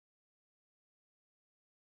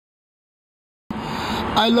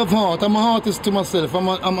I love art. I'm an artist to myself.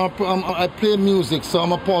 I play music, so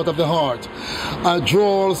I'm a part of the art. I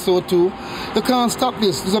draw also too. You can't stop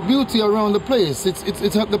this. There's a beauty around the place.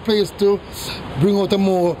 It's helped the place to bring out a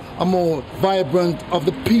more vibrant of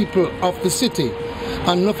the people of the city.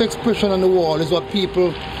 And enough expression on the wall is what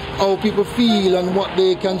how people feel and what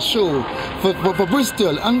they can show for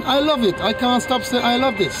Bristol. And I love it. I can't stop saying I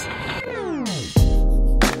love this.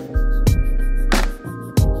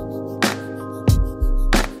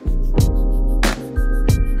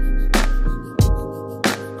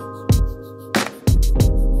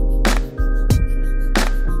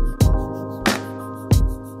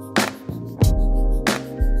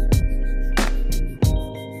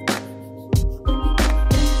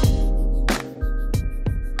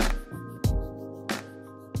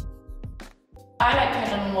 I like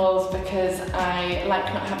painting on walls because I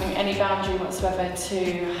like not having any boundary whatsoever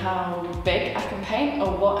to how big I can paint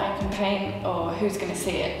or what I can paint or who's going to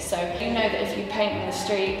see it. So you know that if you paint in the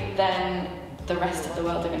street, then the rest of the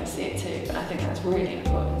world are going to see it too, and I think that's really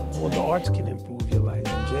important. Well, the arts can improve your life,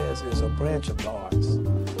 and jazz is a branch of the arts.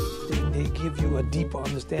 They give you a deeper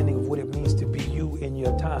understanding of what it means to be you in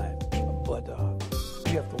your time, but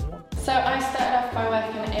you have to want it. So I started off by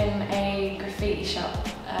working in a graffiti shop.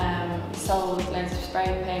 We sold loads of spray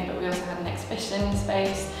paint, but we also had an exhibition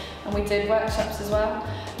space, and we did workshops as well.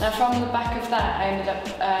 Now from the back of that, I ended up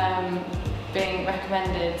being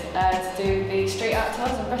recommended to do the street art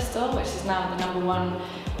tours in Bristol, which is now the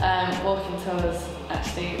 #1 walking tours,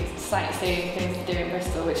 actually sightseeing things to do in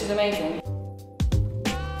Bristol, which is amazing.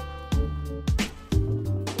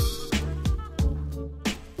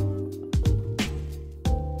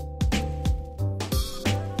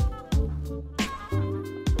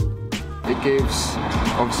 It gives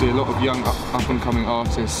obviously a lot of young up-and-coming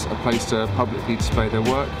artists a place to publicly display their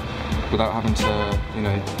work without having to, you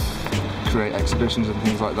know, create exhibitions and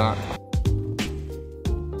things like that.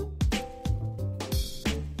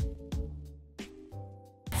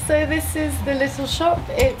 So this is the little shop.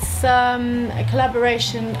 It's a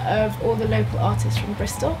collaboration of all the local artists from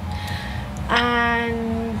Bristol,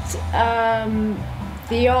 and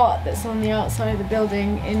the art that's on the outside of the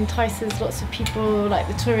building entices lots of people, like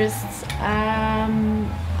the tourists,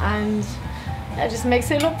 and it just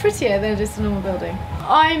makes it look prettier than just a normal building.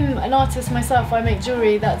 I'm an artist myself. I make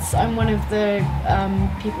jewellery. I'm one of the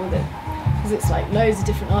people that, because it's like loads of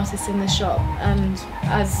different artists in the shop, and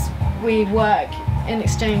as we work in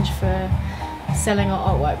exchange for selling our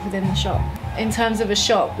artwork within the shop. In terms of a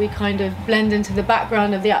shop, we kind of blend into the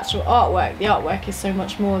background of the actual artwork. The artwork is so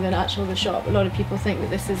much more than the shop. A lot of people think that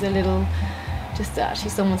this is just actually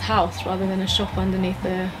someone's house rather than a shop underneath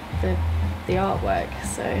the artwork.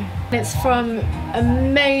 So it's from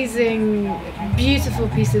amazing, beautiful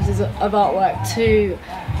pieces of artwork to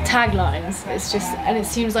taglines. And it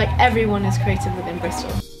seems like everyone is creative within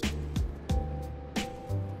Bristol.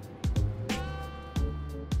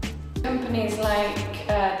 Companies like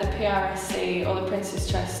the PRSC or the Prince's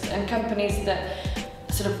Trust, and companies that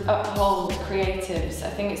sort of uphold creatives, I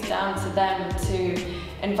think it's down to them to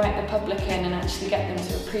invite the public in and actually get them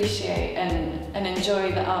to appreciate and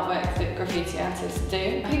enjoy the artwork that graffiti artists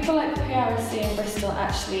do. People like the PRSC in Bristol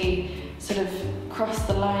actually sort of cross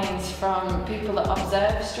the lines from people that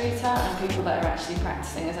observe street art and people that are actually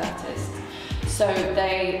practicing as artists. So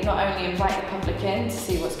they not only invite the public in to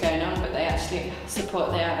see what's going on, but they actually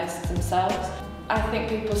support the artists themselves. I think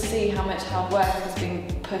people see how much hard work has been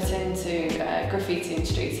put into graffiti and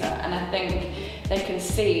street art, and I think they can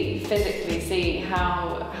physically see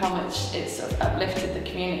how much it's sort of uplifted the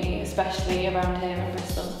community, especially around here in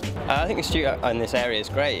Bristol. I think the street art in this area is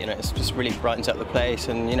great. You know, it's just really brightens up the place,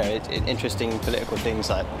 and you know, interesting political things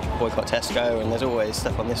like boycott Tesco, and there's always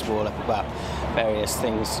stuff on this wall about various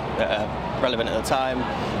things that are relevant at the time.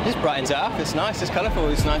 It just brightens it up. It's nice. It's colourful.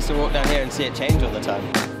 It's nice to walk down here and see it change all the time.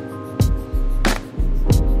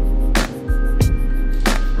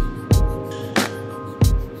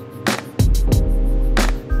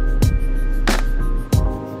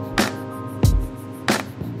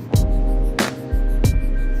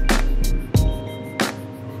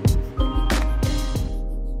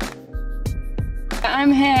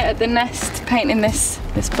 I'm here at the Nest painting this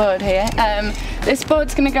board here. This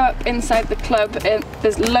board's going to go up inside the club.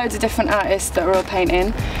 There's loads of different artists that are all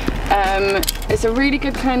painting. It's a really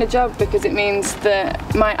good kind of job because it means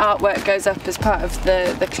that my artwork goes up as part of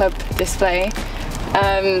the club display.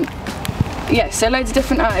 Yeah, so loads of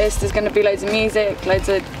different artists. There's going to be loads of music, loads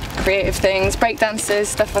of creative things, breakdancers,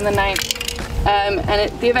 stuff on the night.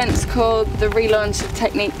 The event's called the relaunch of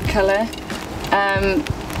Technique Colour.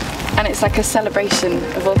 And it's like a celebration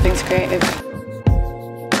of all things creative.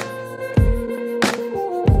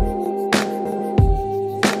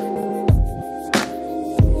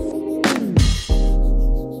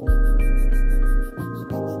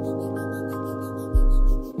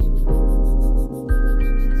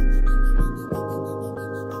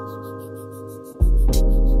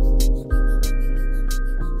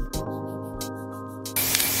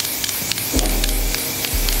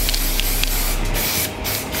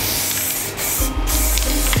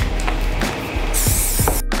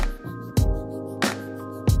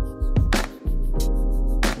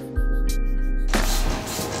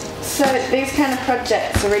 these kind of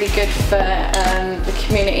projects are really good for the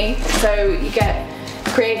community. So you get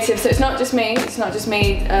creative, so it's not just me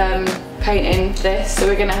painting this, so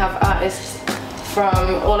we're going to have artists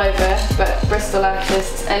from all over, but Bristol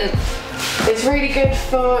artists, and it's really good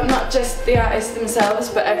for not just the artists themselves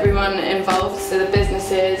but everyone involved, so the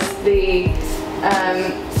businesses, the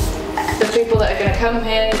people that are going to come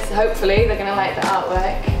here, so hopefully they're going to like the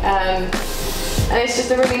artwork, and it's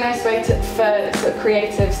just a really nice way for sort of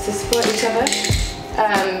creatives to support each other.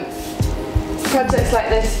 Projects like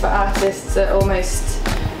this for artists are almost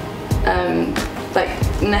like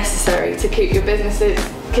necessary to keep your businesses,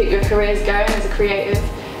 keep your careers going as a creative.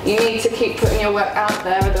 You need to keep putting your work out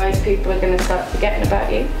there, otherwise people are going to start forgetting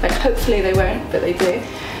about you. Like, hopefully they won't, but they do.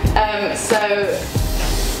 So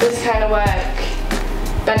this kind of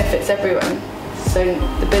work benefits everyone. So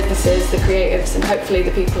the businesses, the creatives, and hopefully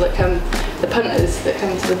the people that come, the punters that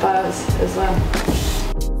come to the bars as well.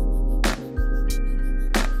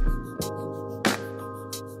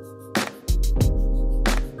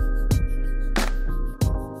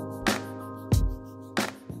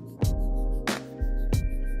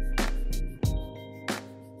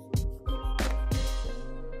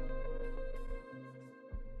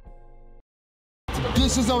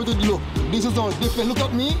 This is how it would look. This is how it's different. Look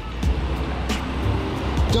at me.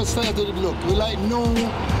 Just how it would look. We like no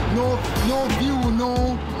view,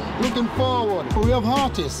 no looking forward. We have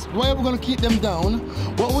artists. Why are we going to keep them down?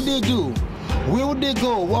 What would they do? Where would they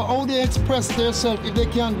go? How would they express themselves if they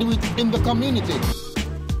can't do it in the community?